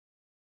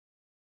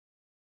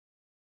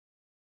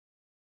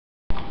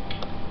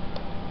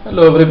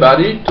Hello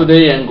everybody,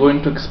 today I'm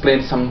going to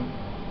explain some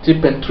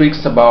tips and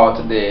tricks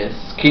about the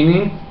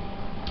skinning,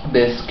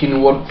 the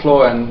skin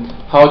workflow and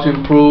how to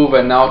improve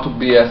and how to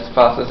be as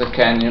fast as I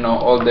can,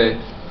 all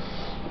the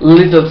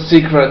little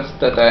secrets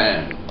that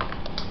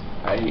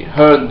I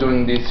heard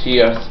during these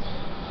years.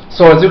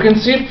 So as you can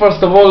see,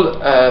 first of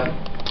all,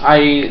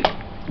 I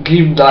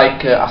give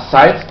like a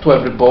size to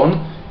every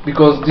bone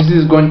because this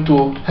is going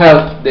to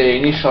help the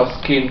initial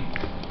skin.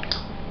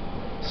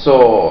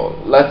 So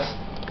let's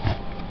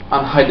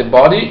unhide the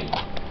body.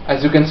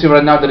 As you can see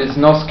right now, there is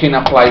no skin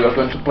applied. We're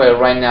going to play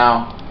right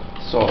now.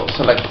 So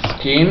select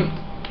skin,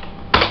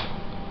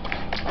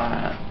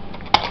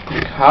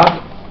 click hard,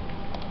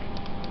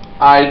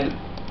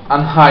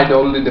 unhide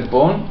only the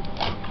bone,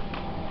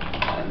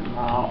 and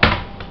now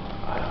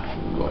I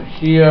go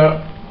here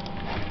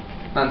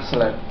and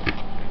select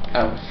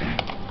everything.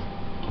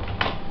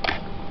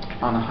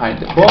 Unhide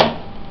the bone.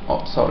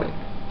 Oh, sorry,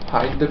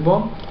 hide the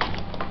bone.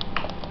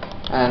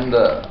 And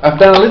I've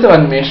done a little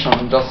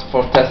animation just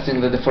for testing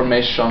the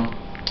deformation,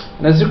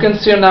 and as you can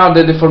see now,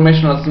 the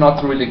deformation is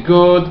not really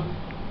good.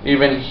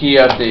 Even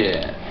here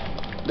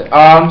the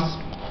arms.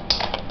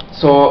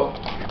 So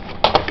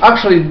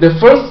actually the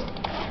first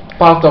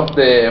part of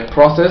the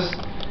process,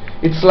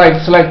 it's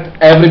like select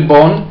every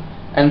bone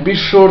and be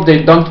sure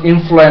they don't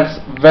influence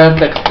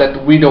vertex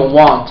that we don't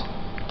want.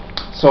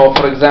 So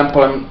for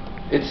example,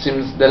 it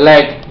seems the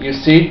leg, you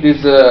see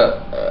this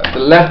the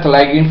left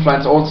leg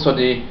influence also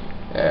the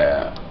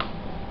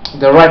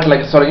right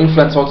leg, sorry,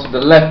 influence also the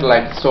left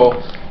leg. So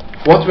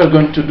what we're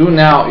going to do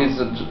now is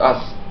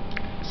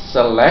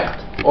select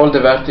all the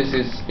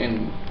vertices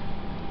in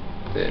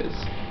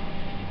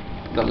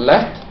the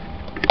left.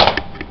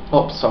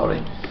 Oh,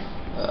 sorry.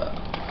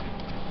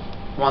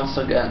 Once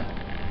again,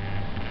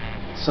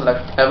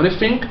 select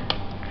everything,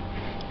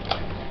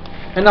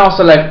 and now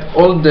select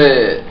all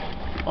the.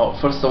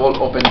 First of all,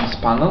 open this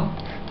panel,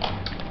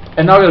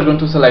 and now we're going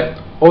to select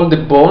all the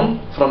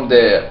bone from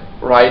the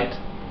right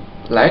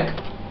leg.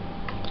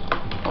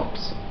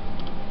 Oops.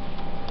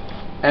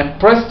 And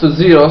press to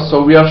 0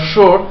 so we are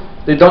sure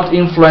they don't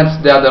influence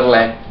the other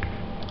leg.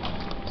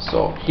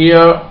 So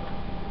here,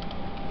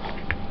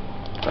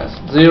 press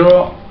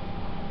 0,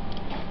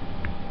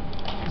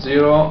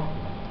 0,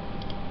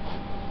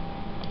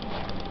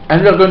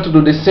 and we are going to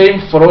do the same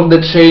for all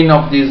the chain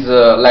of this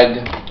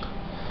leg.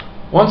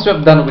 Once we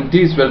have done with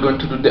this, we are going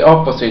to do the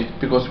opposite,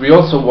 because we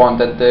also want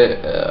that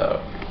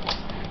the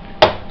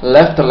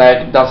left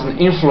leg doesn't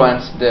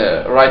influence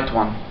the right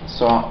one.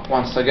 So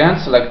once again,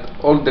 select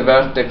all the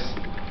vertex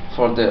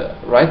for the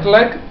right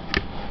leg,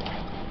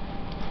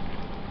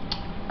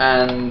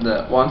 and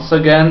once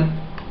again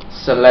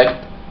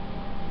select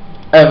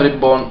every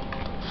bone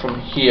from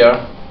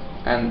here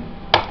and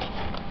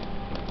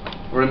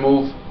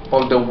remove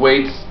all the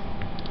weights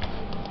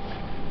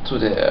to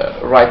the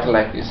right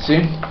leg, you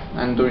see,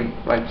 and doing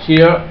right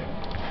here,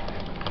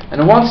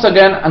 and once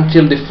again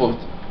until the foot.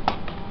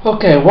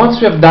 Okay,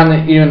 once we have done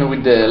it even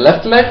with the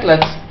left leg,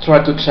 let's try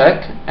to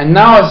check. And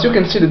now, as you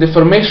can see, the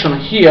deformation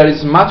here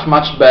is much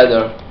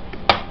better,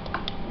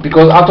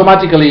 because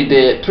automatically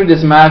the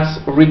 3ds Max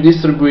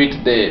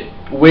redistribute the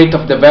weight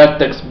of the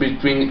vertex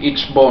between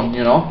each bone,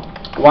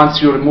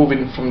 once you remove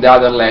it from the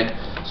other leg.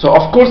 So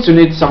of course you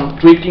need some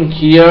tweaking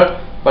here,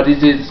 but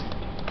this is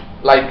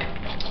like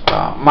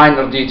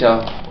minor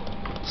detail.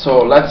 So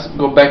let's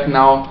go back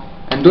now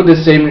and do the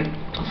same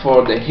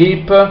for the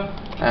hip,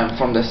 and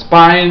from the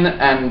spine,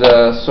 and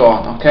so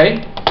on.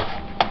 Okay,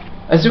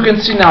 as you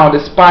can see now, the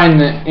spine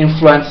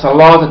influences a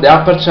lot the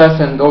upper chest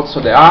and also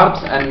the arms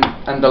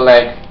and the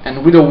leg,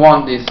 and we don't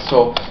want this.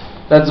 So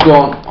let's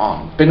go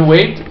on pin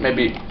weight,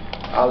 maybe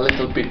a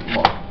little bit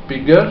more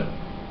bigger,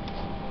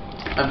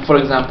 and for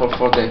example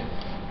for the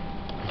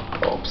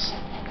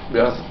we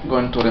are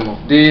going to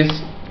remove this,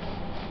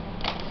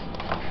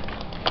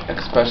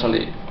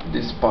 especially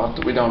this part.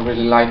 We don't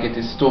really like it,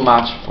 it's too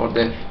much for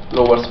the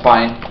lower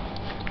spine,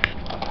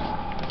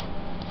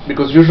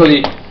 because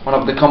usually one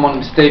of the common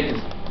mistakes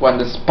is when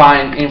the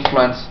spine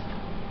influence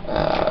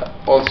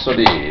also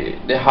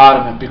the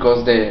arm,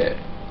 because the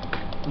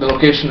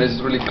location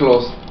is really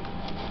close.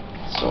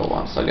 So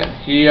once again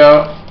here,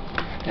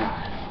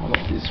 all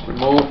of this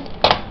remove,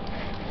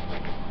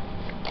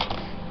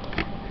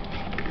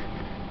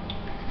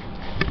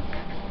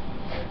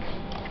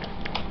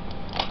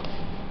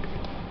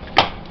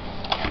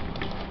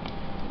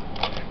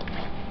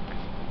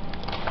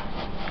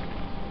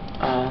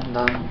 and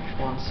then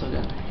once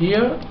again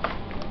here.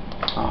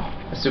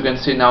 As you can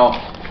see now,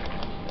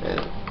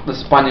 the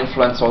spine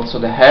influence also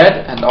the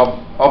head, and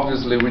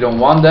obviously we don't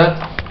want that.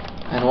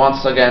 And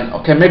once again,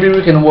 okay, maybe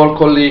we can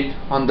work only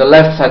on the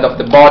left side of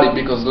the body,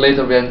 because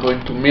later we are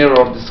going to mirror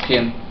the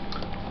skin.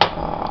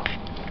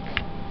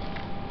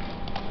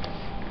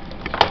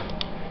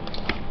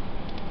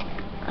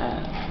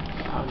 And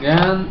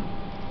again,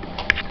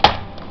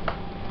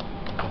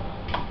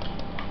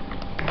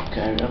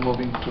 okay, we are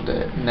moving to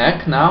the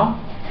neck now,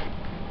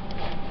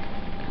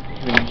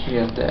 and even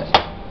here the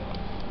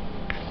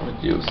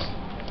reduce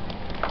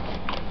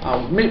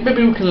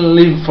maybe we can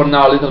leave for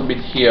now a little bit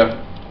here,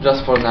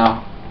 just for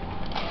now.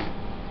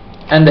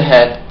 And the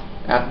head,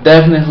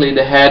 definitely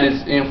the head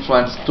is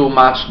influenced too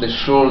much. The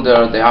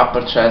shoulder, the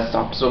upper chest,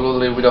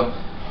 absolutely we don't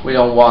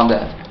want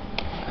that.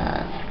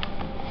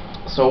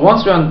 So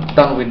once we are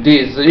done with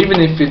this,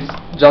 even if it's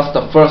just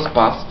the first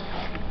pass,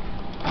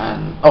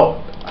 and oh,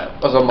 I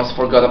was almost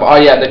forgot about. Oh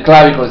yeah, the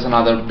clavicle is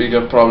another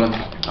bigger problem.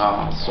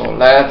 So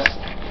let's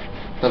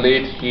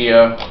delete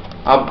here.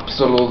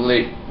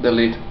 Absolutely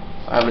delete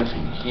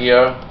everything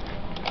here.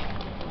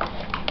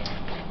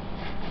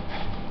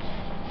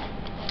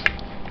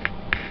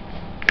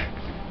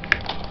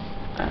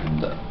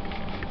 And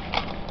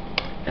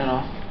you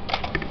know,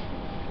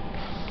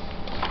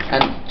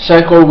 and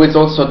check always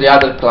also the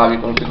other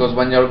clavicle, because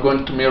when you're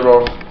going to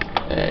mirror,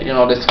 you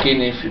know, the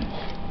skin, if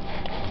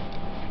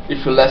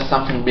you left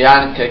something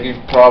behind, it can give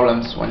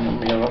problems when you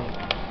mirror.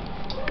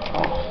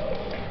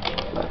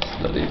 Let's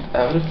delete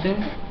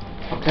everything.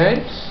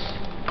 Okay,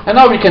 and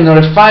now we can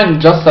refine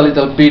just a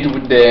little bit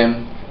with the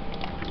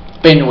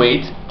paint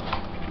weight.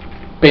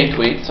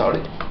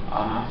 Sorry.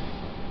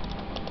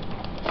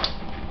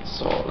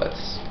 So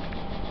let's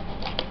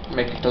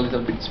make it a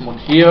little bit smooth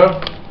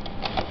here.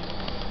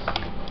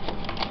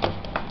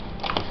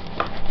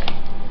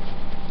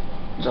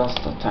 Just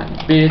a tiny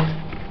bit.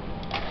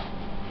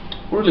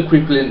 Really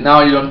quickly.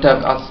 Now you don't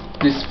have, as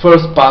this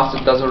first pass,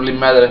 it doesn't really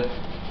matter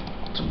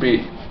to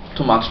be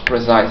too much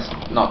precise,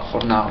 not for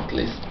now at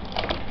least.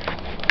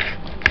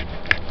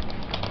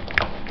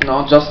 You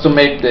know, just to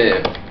make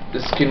the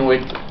skin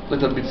weight a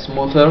little bit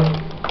smoother.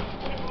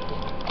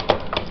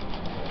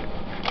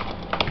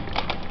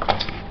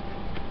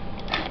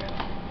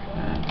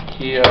 And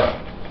here,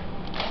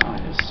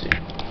 you see,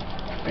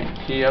 paint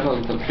here a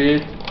little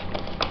bit.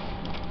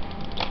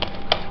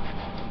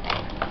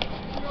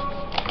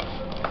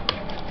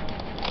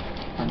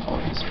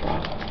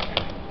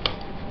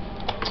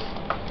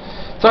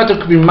 Try to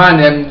keep in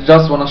mind, I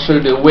just want to show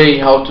you the way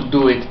how to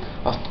do it.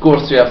 Of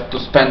course you have to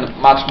spend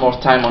much more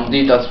time on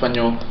details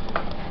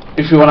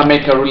if you want to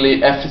make a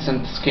really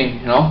efficient skin,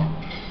 you know.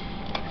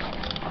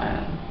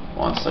 And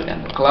once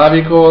again the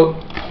clavicle.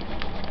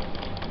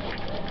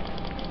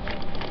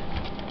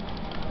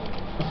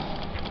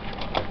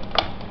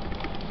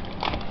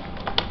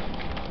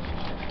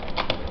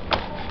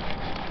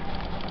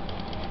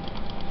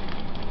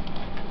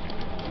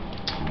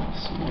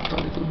 Smooth a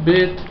little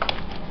bit.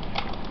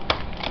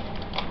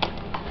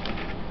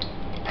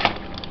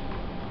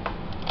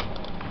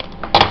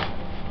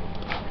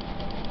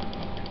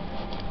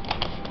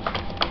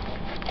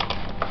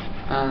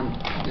 And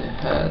the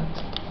head,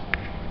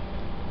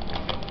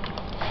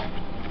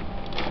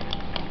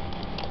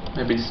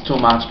 maybe it's too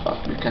much,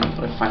 but we can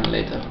refine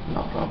later,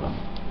 no problem.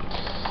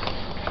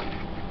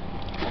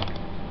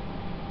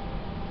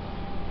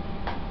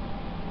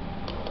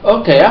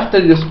 Okay, after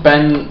you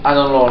spend, I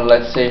don't know,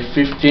 let's say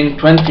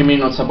 15-20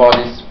 minutes about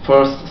this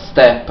first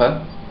step,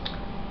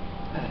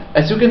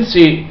 as you can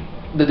see,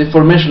 the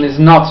deformation is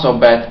not so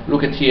bad.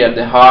 Look at here,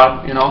 the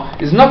arm, you know,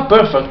 it's not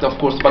perfect of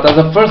course, but as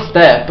a first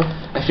step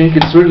I think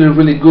it's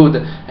really good,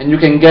 and you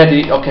can get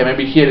it. Okay,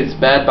 maybe here it's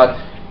bad, but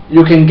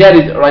you can get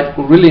it right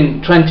really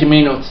in 20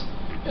 minutes,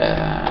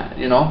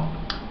 you know.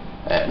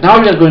 Now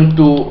we are going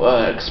to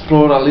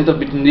explore a little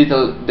bit in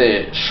detail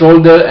the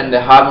shoulder and the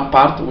arm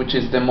part, which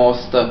is the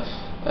most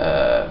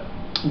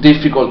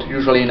difficult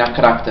usually in a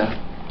character.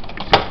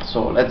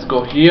 So let's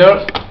go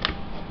here.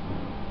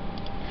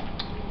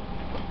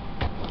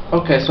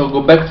 Okay, so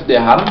go back to the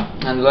arm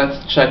and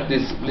let's check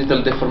this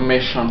little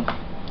deformation,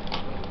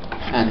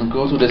 and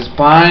go to the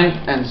spine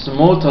and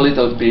smooth a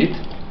little bit,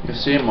 you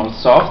see, more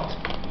soft,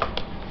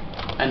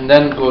 and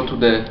then go to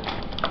the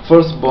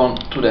first bone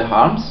to the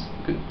arms.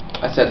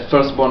 I said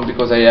first bone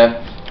because I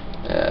have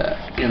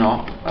you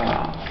know,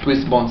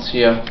 twist bones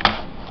here,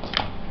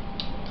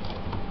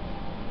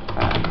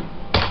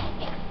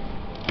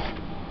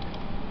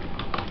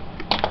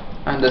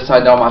 and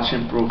decide how much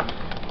improve.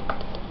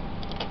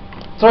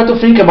 Try to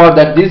think about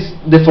that this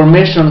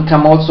deformation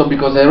come also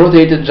because I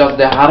rotated just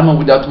the arm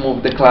without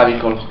move the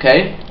clavicle,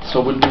 okay?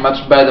 So it will be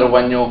much better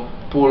when you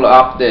pull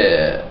up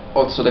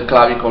also the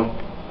clavicle.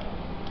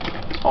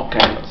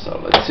 Okay,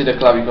 so let's see the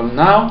clavicle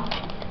now,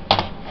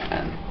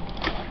 and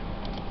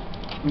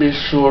be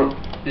sure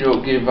you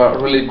give a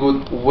really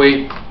good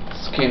weight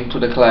skin to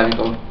the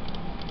clavicle.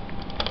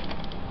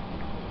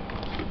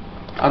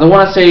 I don't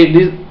want to say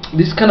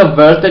this kind of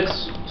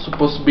vertex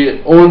supposed to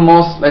be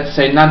almost, let's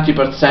say,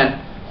 90%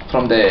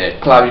 from the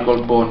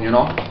clavicle bone, you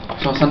know.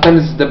 So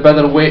sometimes the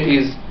better way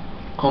is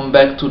come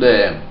back to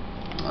the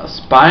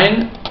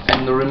spine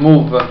and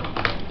remove,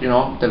 you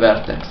know, the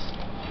vertex.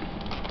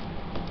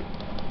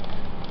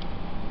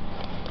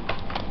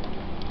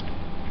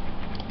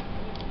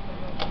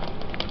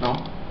 No,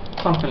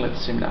 something like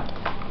similar.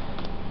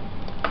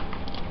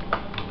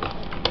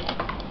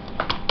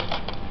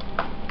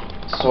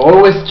 So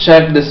always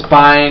check the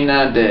spine,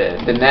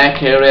 the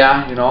neck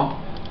area, you know,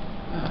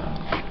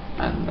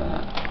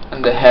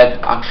 and the head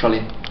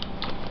actually.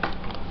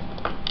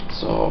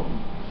 So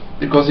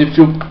because if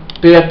you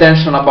pay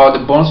attention about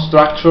the bone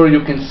structure,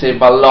 you can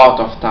save a lot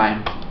of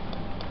time.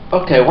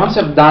 Okay, once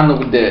you've done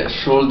with the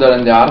shoulder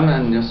and the arm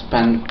and you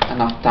spend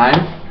enough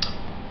time,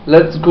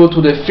 let's go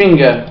to the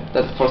finger,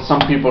 that for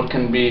some people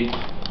can be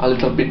a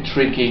little bit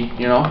tricky,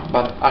 you know,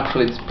 but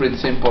actually it's pretty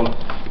simple.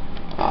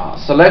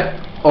 Select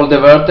all the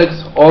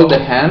vertex, all the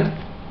hand,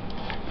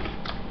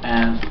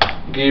 and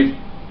give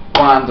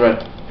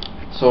 100.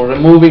 So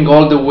removing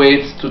all the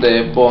weights to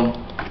the bone.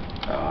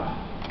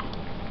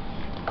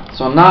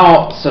 So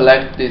now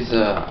select this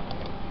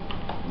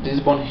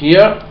bone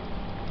here,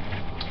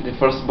 the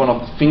first bone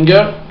of the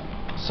finger.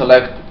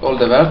 Select all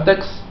the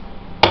vertex,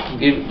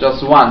 give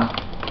just 1,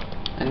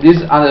 and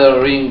this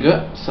other ring,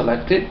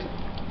 select it,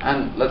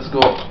 and let's go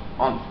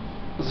on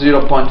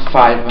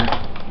 0.5.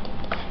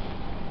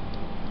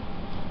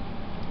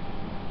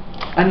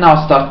 And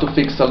now start to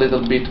fix a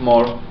little bit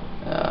more.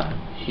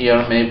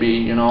 Here maybe,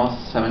 you know,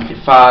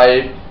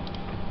 75.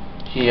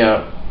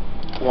 Here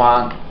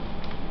 1.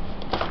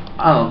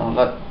 I don't know,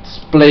 let's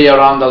play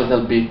around a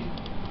little bit.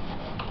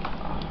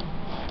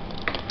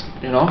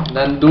 You know,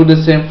 then do the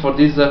same for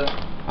this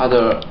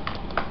other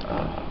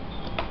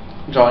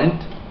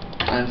joint,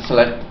 and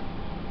select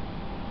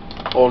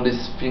all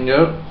this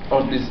finger,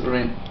 or this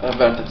ring,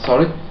 vertex,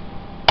 sorry.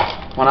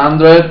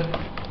 100.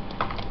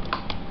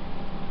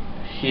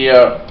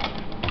 Here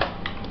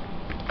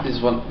this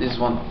one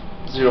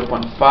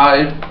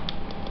 0.5,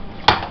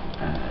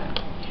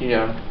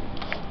 here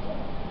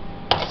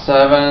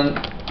 7,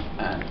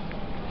 and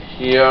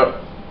here,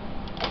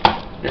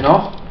 you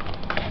know,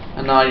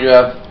 and now you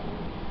have,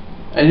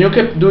 and you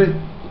can do it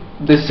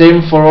the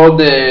same for all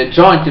the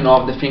joint, you know,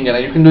 of the finger,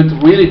 and you can do it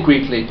really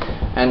quickly.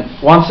 And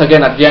once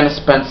again, at the end,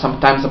 spend some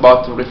time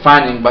about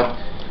refining, but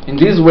in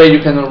this way you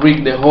can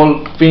rig the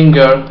whole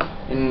finger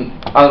in,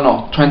 I don't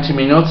know, 20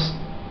 minutes.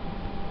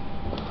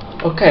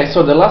 Okay,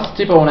 so the last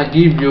tip I want to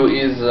give you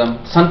is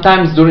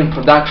sometimes during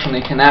production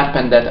it can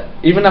happen that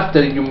even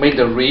after you made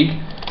the rig,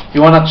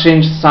 you want to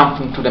change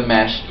something to the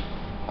mesh.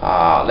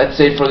 Let's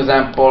say, for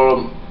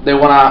example, they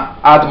want to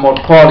add more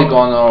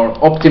polygon or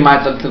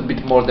optimize a little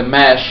bit more the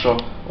mesh,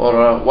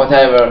 or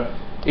whatever.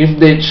 If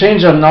the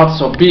changes are not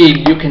so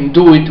big, you can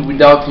do it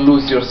without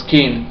lose your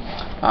skin.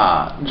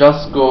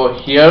 Just go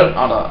here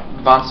on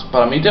advanced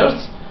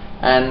parameters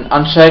and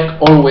uncheck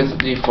always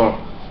deform.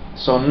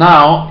 So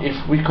now if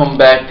we come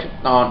back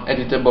on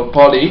editable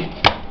poly,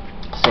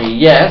 say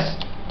yes,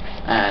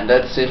 and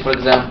let's say, for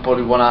example,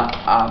 we want to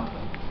add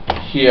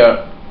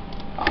here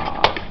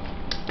a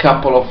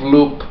couple of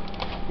loop,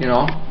 you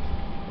know,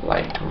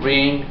 like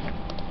ring,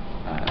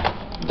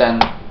 then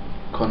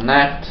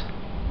connect,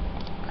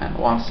 and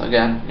once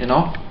again, you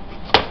know,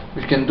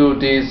 we can do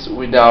this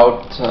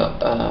without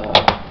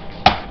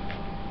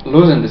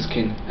losing the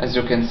skin, as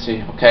you can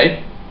see.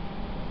 Okay,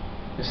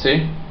 you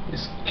see,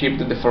 just keep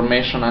the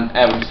deformation and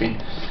everything.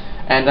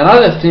 And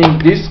another thing,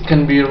 this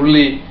can be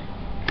really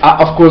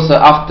of course,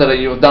 after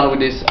you've done with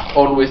this,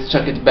 always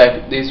check it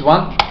back, this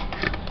one.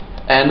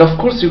 And of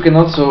course you can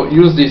also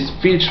use this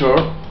feature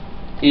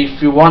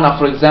if you wanna,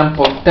 for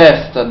example,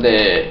 test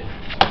the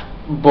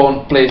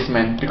bone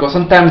placement, because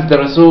sometimes the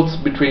results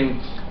between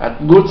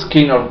good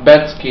skin or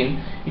bad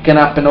skin, it can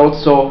happen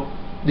also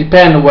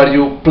depend where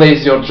you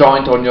place your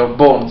joint on your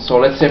bone. So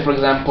let's say, for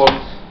example,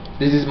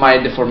 this is my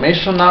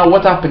deformation now.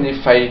 What happens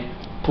if I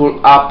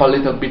pull up a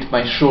little bit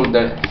my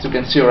shoulder? As you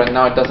can see right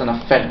now, it doesn't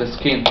affect the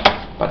skin,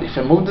 but if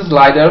I move the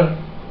slider,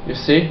 you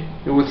see,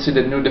 you will see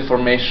the new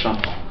deformation.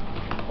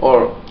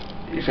 Or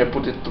if I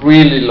put it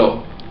really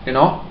low, you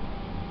know,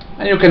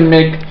 and you can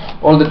make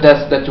all the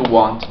tests that you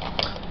want.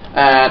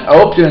 And I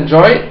hope you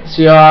enjoy.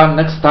 See you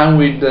next time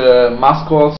with the muscles.